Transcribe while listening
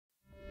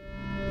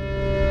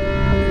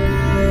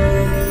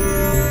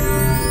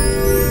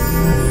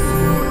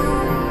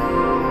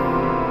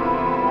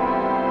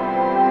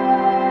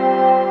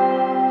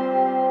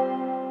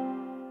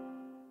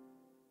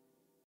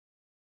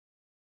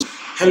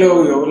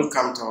Hello, you are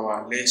welcome to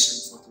our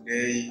lesson for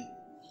today.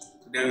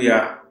 Today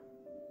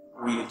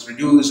we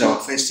introduce our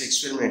first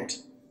experiment.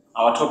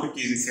 Our topic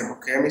is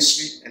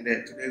thermochemistry, and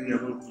today we are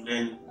going to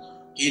learn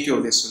heat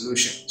of the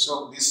solution.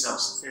 So this is our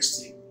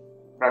first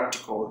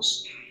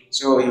practicals.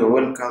 So you are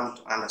welcome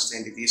to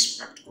understand these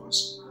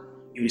practicals.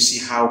 You will see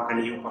how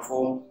can you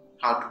perform,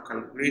 how to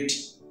calculate,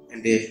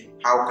 and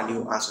how can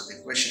you answer the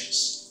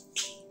questions.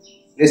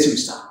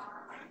 Let's start.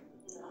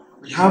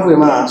 We have a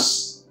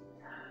mass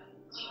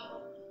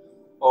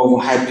of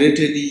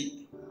hydrated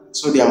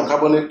sodium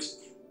carbonate.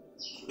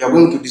 We are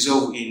going to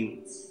dissolve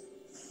in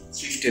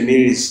 50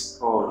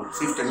 ml or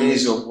 50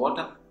 ml of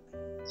water,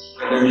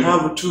 and we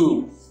have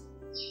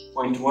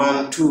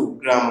 2.12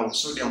 grams of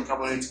sodium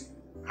carbonate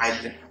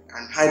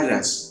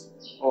anhydrous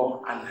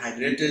or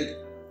unhydrated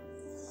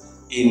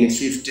in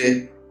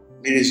 50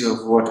 ml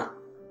of water.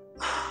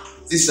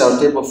 This is our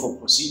table for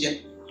procedure.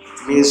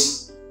 It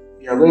means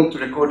we are going to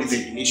record the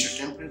initial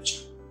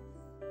temperature,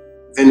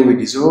 then we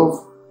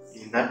dissolve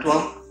in that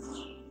one.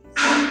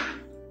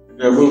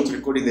 We are going to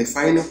record the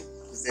final,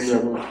 then we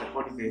are going to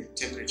record the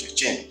temperature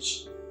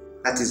change.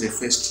 That is the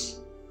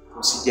first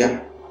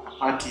procedure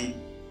party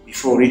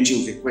before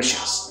reaching the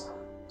questions.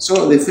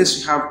 So the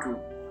first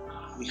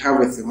we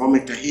have a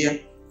thermometer here.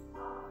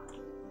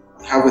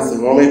 We have a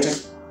thermometer.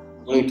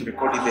 I'm going to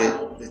record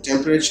the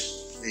temperature,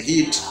 the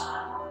heat.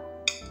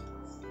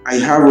 I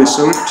have a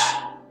salt.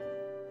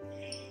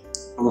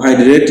 I'm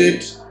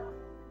hydrated.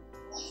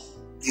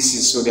 This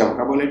is sodium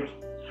carbonate,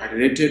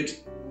 hydrated.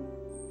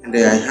 And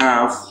I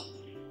have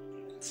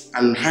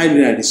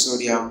anhydrous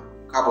sodium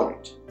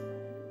carbonate.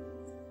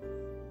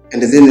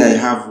 And then I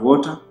have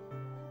water.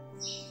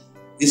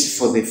 This is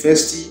for the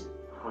first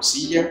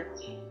procedure.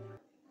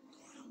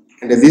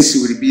 And this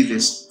will be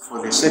for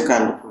the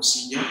second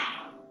procedure,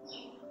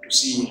 to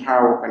see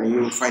how can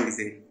you find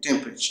the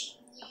temperature.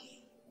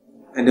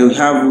 And we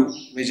have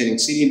measuring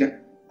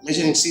cylinder.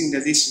 Measuring cylinder,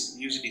 this is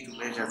usually to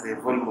measure the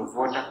volume of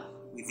water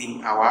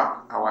within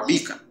our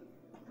beaker.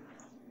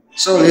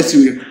 So let's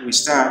we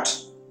start.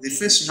 The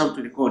first you have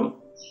to record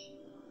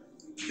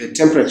the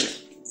temperature,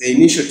 the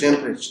initial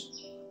temperature.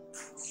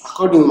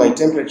 According to my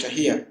temperature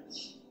here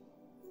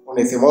on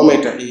a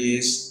thermometer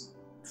is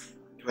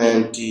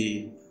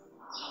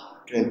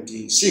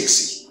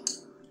 26.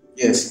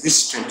 Yes, this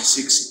is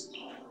 26.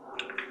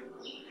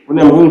 When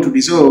I'm going to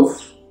dissolve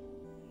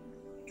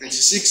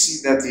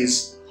 26, that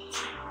is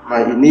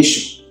my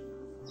initial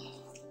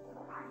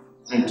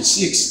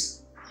 26.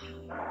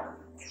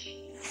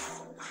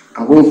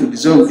 I'm going to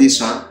dissolve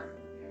this one.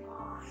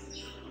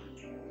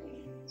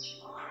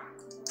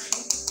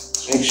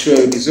 Make sure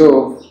you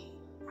dissolve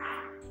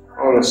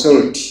all the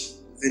salt.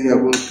 Then you are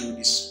going to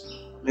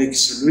make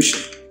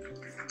solution.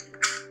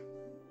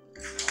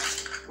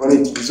 When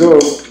it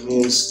dissolves,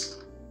 means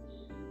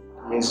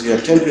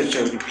your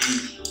temperature will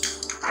be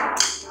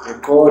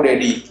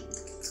recorded.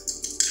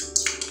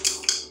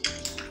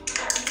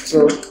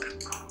 So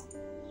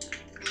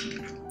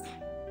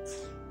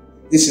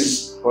this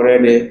is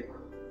already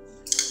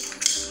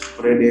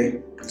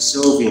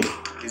dissolving.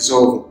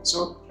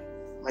 So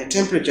my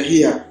temperature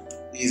here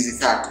is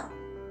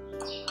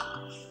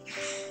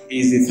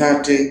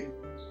 30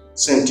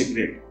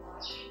 centigrade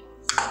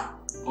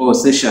or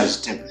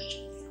Celsius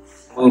temperature.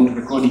 I'm going to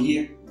record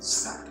here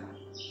is 30.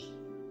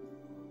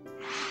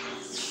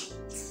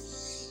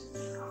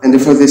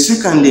 And for the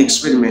second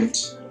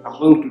experiment, I'm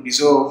going to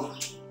dissolve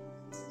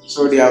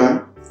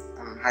sodium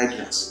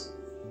anhydrous.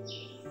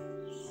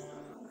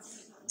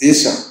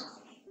 This one.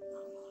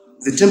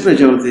 The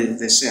temperature of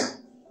the cell.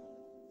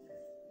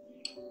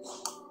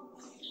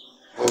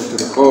 I'm going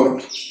to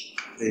record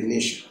the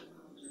initial.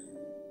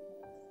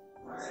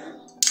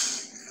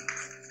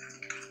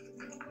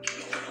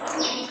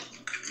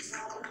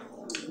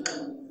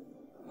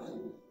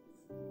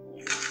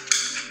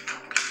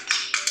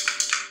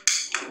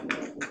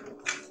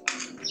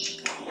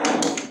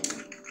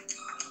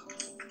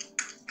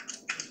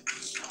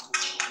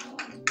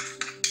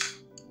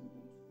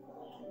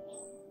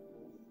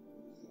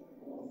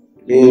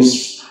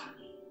 Means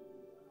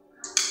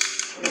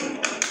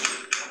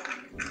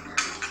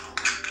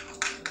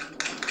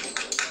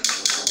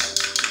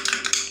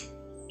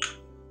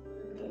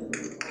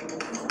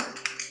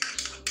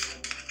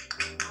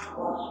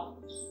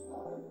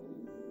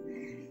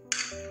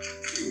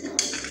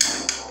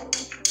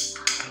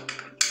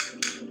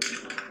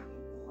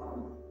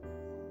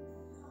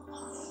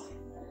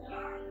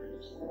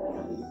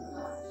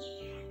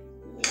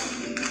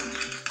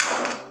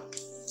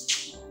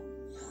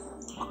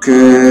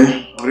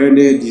okay,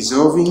 already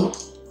dissolving.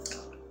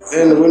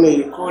 Then when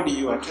you record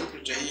your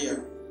temperature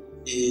here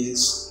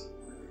is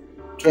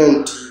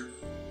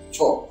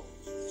 24.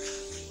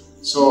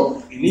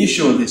 So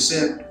initial the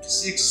cell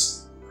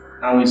 26,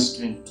 now is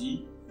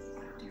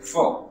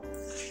 24.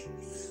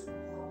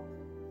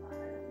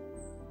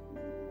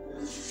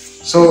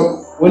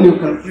 So when you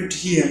calculate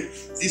here,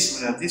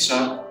 this one and this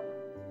one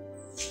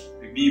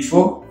will be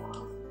for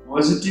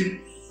positive,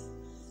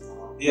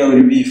 here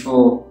will be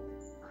for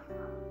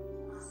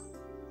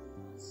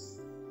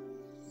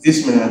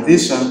This minus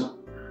this one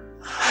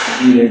will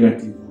be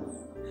negative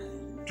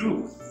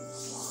 2.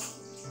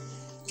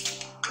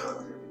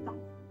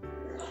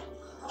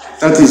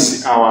 That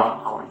is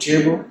our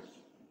table.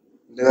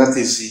 That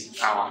is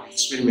our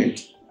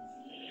experiment.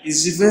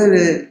 It's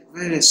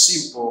very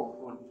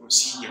simple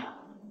procedure,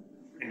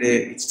 and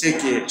it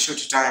takes a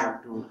short time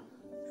to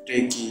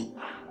take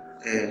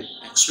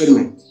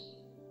experiment.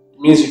 It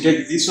means you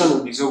take this one,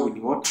 you dissolve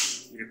with water,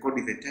 you record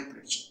the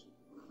temperature,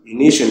 the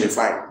initial and the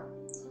final.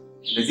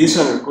 And this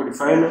one you record the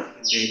final,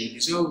 and then you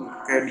dissolve,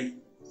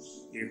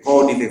 you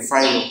record the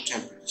final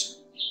temperature.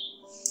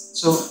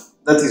 So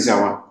that is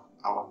our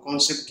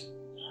concept,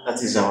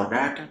 that is our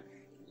data.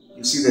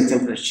 You see the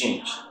temperature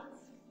change.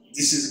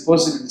 This is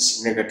positive, this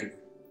is negative.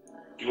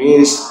 It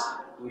means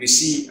we will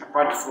see,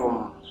 apart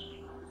from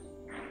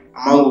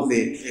among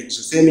the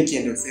exothermic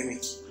and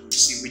endothermic, we will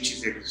see which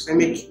is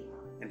exothermic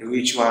and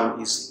which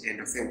one is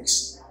endothermic.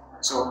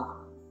 So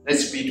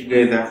let's be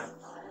together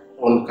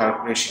on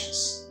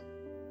calculations.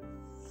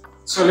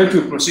 So let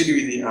me proceed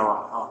with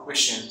our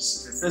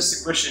questions. The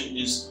first question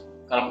is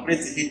calculate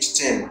the heat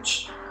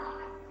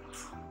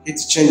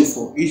change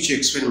for each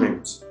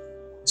experiment.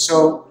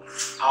 So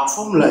our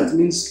formula, it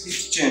means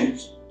heat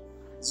change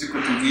is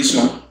equal to this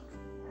one,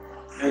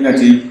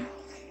 negative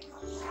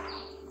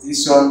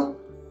this one,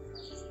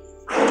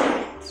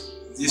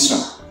 this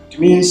one. It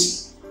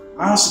means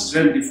mass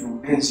derived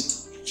from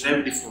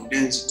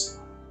density,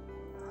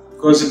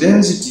 because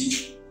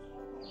density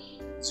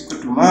is equal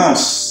to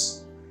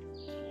mass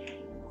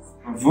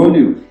of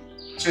volume.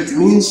 So it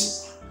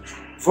means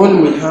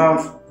volume will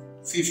have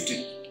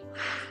 50,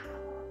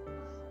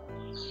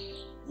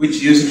 which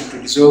is used to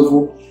dissolve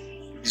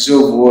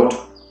water,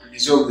 to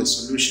dissolve the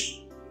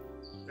solution.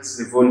 That's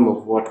the volume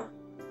of water.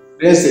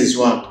 Density is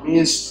 1. It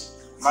means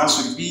mass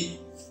will be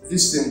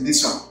this and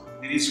this one.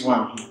 There is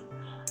 1 here.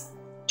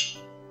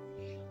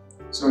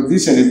 So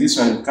this and this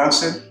one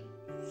cancel,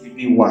 will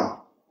be 1.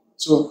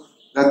 So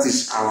that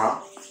is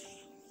our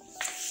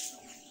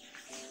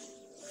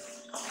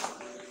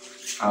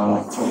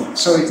formula.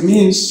 So it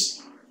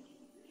means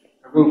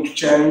we're going to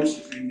change,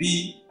 it will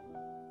be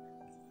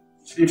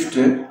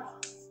 50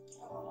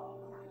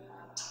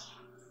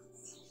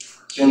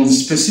 and the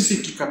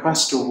specific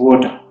capacity of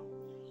water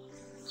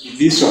is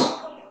this one,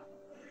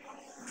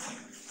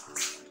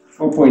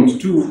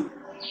 4.2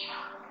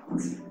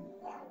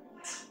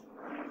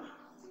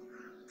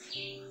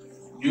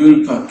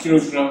 joule per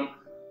kilogram,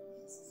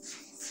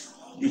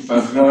 joule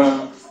per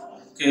gram,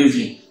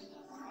 Kelvin,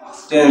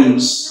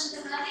 times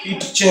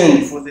heat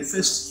change for the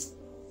first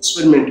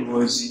experiment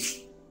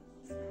was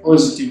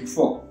positive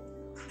 4.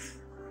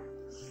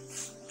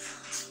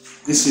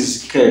 This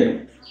is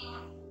K.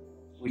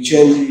 We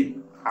change it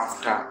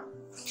after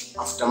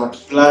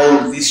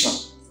multiplying this one.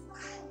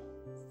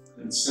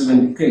 That's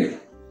 7K.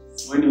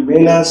 When you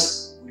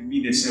minus, it will be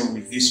the same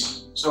with this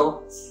one.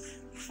 So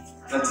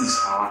that is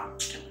our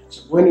temperature.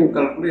 So when you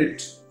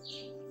calculate,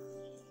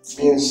 it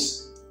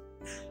means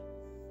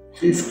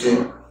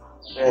 50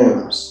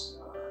 times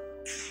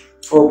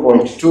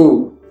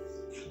 4.2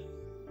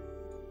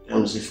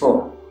 times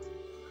 4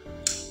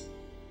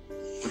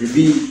 will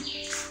be,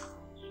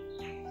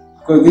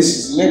 because this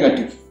is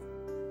negative,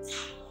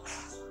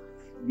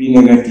 be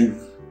negative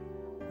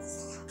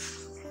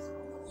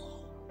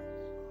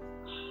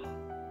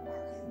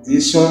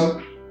this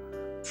one,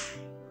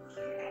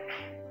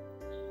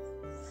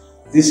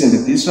 this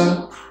and this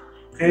one,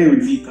 K will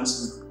be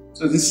cancelled.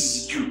 So this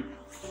is joule.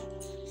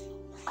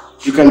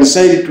 You can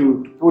decide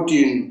to put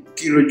in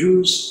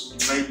kilojoules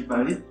divided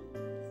by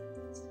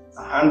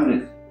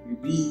 100 will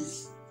be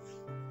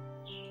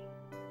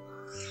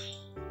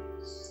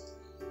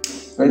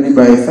divided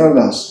by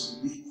thousands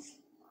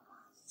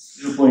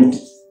will be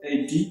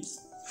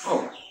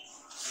 0.84.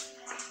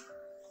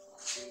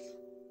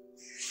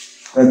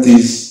 That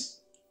is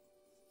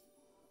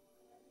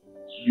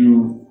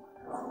joule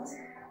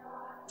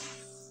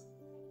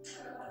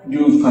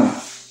per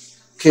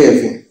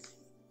Kelvin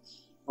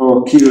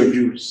or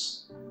kilojoules.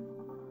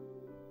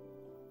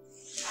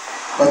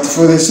 But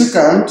for the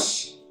second,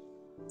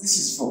 this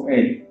is for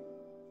A.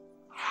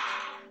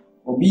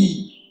 For B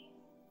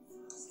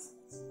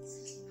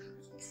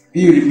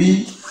will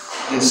be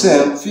the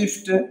same,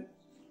 50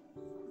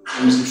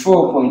 times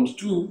 4.2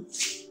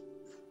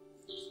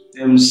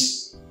 times,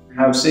 we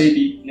have said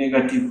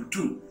negative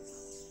 2.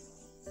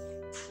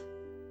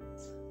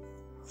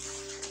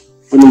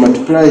 When you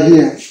multiply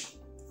here,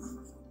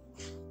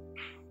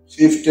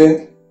 50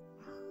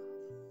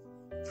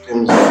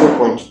 times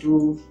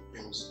 4.2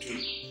 times 2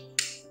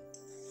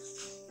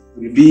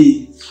 will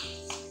be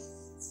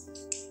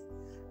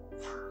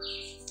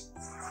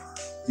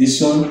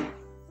this one,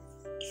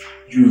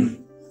 joule.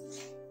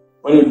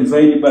 When you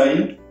divide by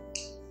it,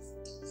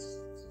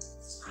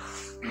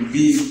 will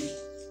be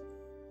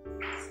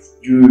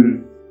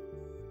joule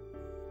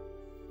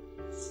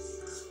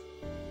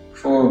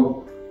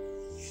 4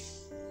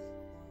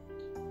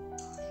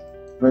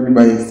 divided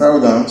by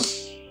thousands,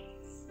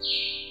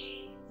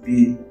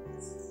 be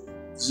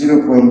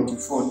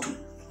 0.42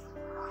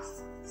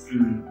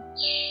 joule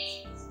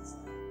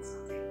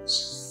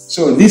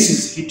So this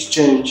is heat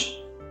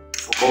change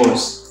for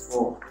both.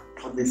 For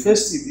the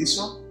first is this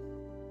one,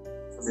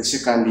 for the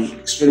second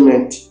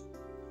experiment,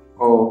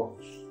 or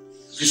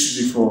this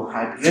is for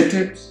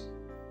hydrated,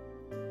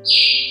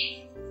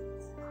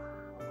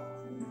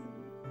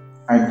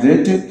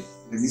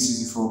 this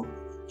is for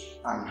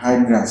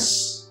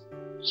anhydrous.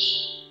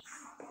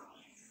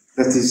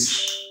 That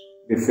is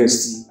the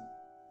first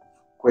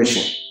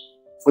question.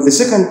 For the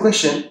second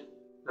question,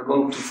 we're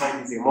going to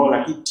find the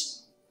molar heat.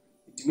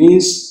 It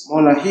means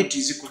molar heat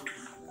is equal to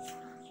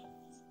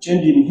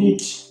change in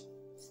heat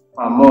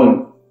per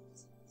mole.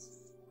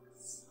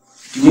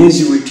 It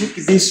means we take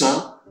this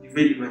one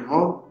divided by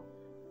mole,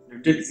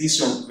 we take this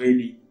one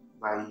divided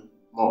by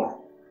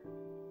mole.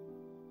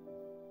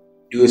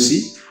 Do you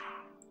see?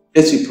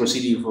 Let's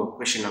proceed for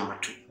question number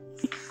 2.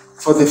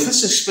 For the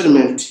first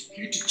experiment,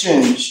 heat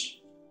change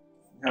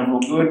we have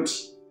got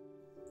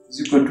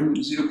is equal to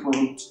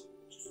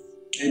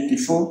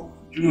 0.84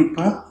 joule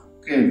per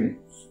Kelvin.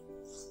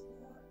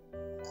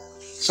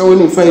 So when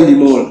we find the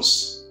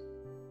moles,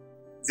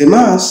 the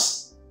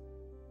mass,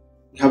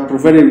 we have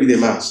provided with the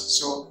mass.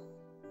 So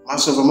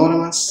mass over molar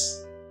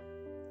mass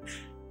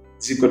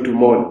is equal to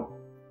mole.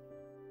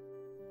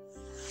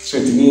 So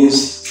it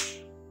means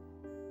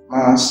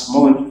mass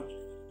mole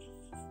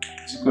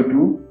is equal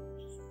to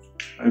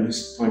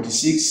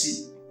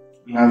 5.6.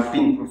 We have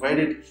been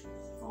provided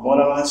for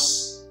molar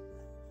mass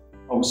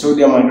of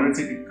sodium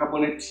hydroxide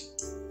carbonate.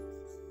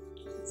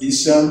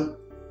 This one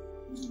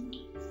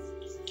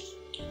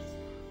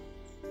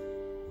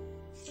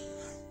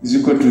is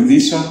equal to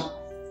this one.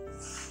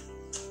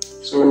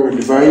 So when we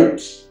divide,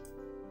 it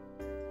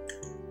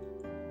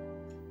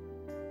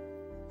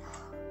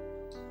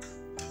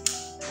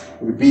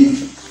will be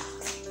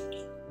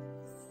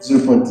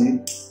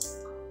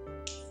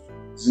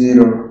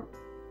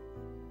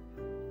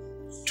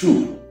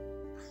 0.02.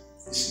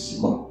 This is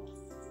more.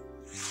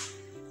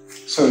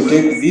 So we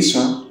take this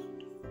one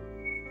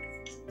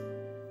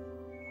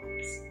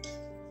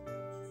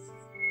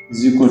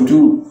is equal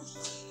to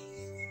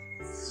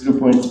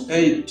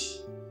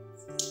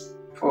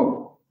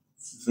 0.84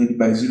 divided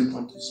by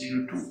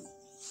 0.02.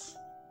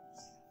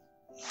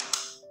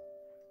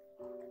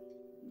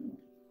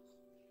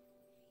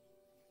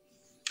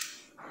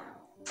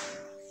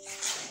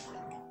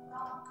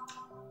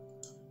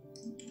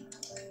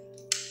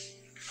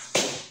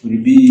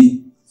 Will be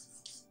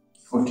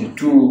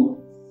 42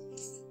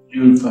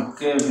 joule per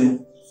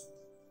Kelvin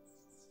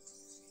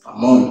per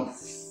mole.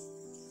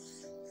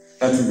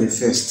 That is the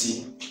first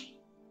thing.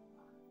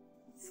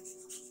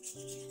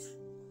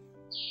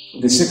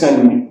 The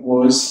second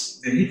was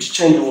the heat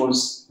change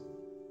was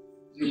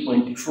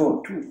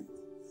 0.42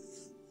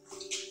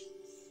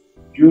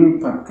 joule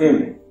per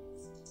Kelvin.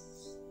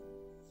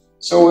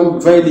 So when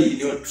provided,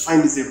 you have to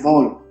find the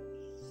mole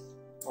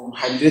of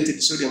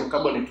hydrated sodium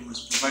carbonate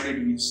was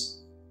provided with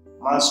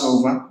mass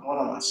over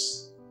molar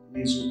mass.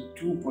 It is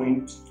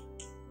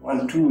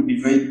 2.12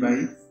 divided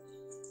by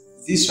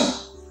this one.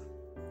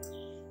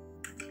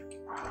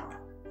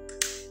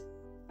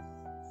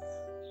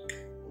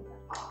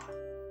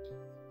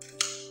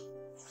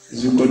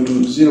 Is equal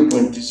to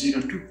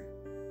 0.02.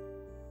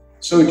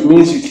 So it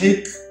means you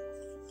take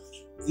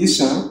this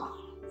one,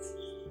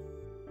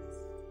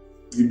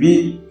 will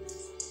be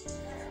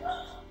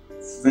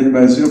divided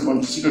by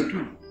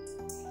 0.02.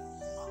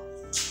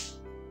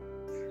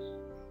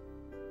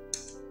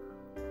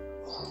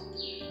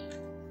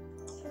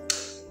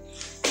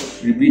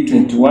 Will be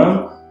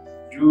 21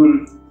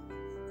 joule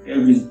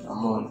Kelvin per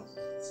mole.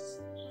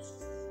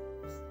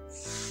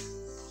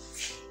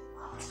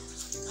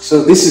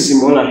 So this is the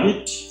molar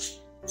heat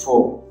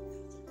for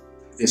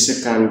the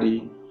second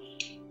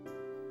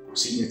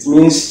procedure. It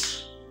means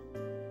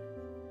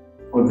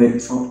for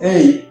A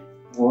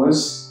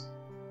was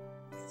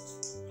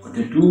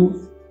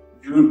 42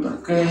 joule per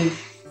K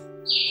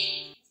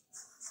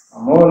per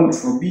mole.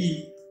 For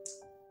B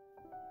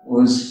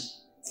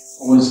was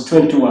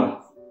 21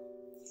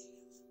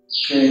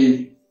 K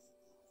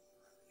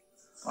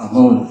per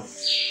mole.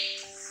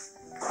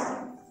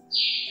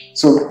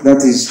 So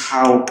that is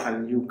how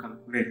can you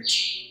calculate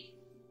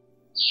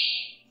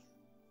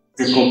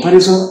the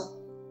comparison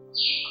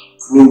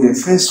between the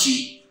first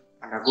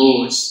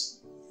undergoes,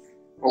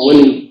 or when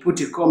you put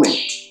a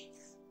comment,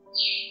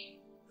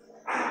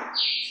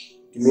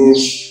 it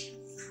means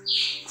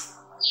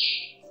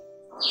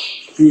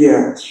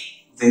here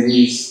there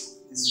is,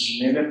 this is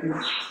negative,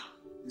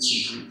 this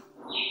is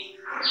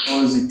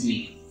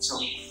positive. So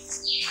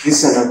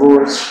this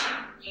undergoes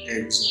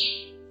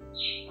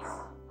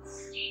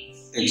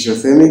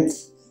exothermic,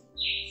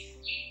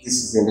 this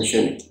is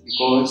endothermic,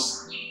 because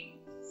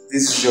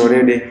this is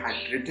already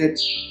hydrated,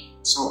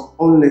 so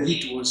all the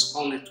heat was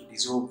only to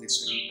dissolve the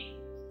solid,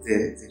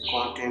 the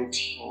content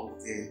of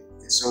the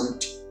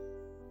salt,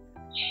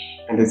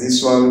 and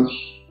this one,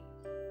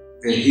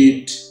 the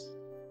heat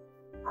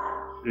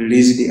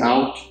released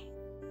out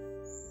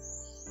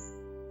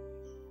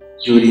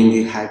during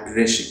the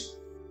hydration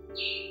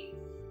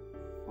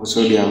of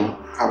sodium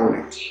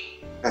carbonate.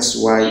 That's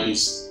why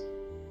it's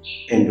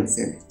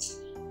endothermic.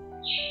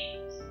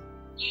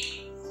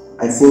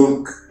 I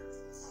think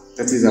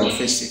that is our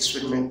first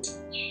experiment.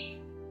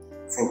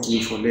 Thank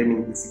you for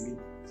learning with me.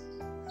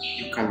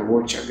 You can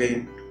watch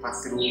again to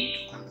pass through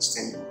to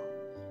understand more.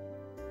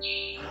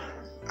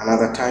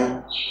 Another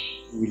time,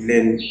 we will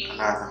learn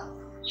another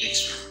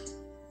experiment.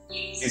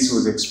 This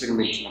was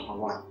experiment number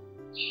 1.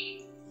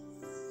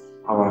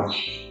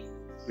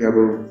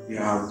 We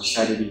have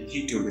studied the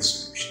heat of the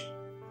solution.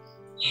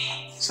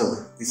 So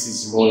this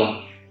is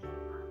molar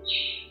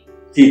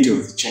heat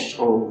of the change,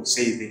 or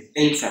say the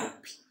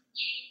enthalpy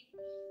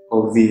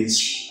of this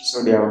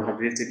sodium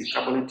hydrated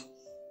carbonate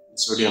and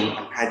sodium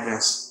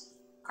anhydrous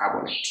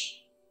carbonate.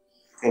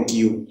 Thank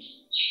you.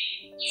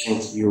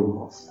 Thank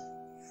you.